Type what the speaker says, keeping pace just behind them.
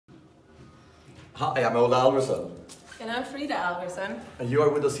Hi, I'm Ola Ahlvarsson. And I'm Frida Ahlvarsson. And you are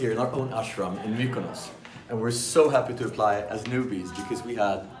with us here in our own ashram in Mykonos. And we're so happy to apply as newbies because we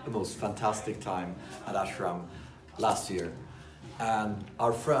had the most fantastic time at ashram last year. And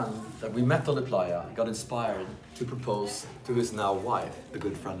our friend that we met on the playa got inspired to propose to his now wife, a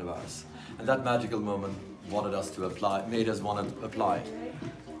good friend of ours. And that magical moment made us want to apply.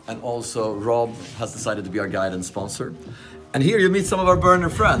 And also Rob has decided to be our guide and sponsor. And here you meet some of our burner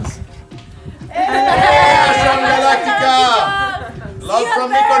friends. Hey, from Erotica! Love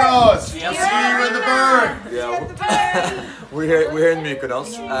from Mykonos! See you in the burn! Yeah, we're here in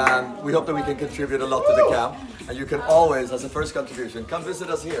Mykonos, and we hope that we can contribute a lot to the camp. And you can always, as a first contribution, come visit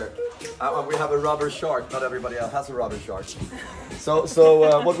us here. We have a rubber shark. Not everybody else has a rubber shark. So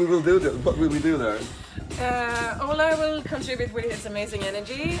what will we do there? Ola will contribute with his amazing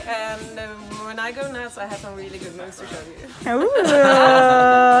energy, and when I go nuts, I have some really good moves to show you. Ooh,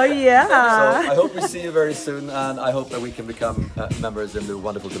 yeah. So I hope we see you very soon, and I hope that we can become members in the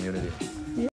wonderful community.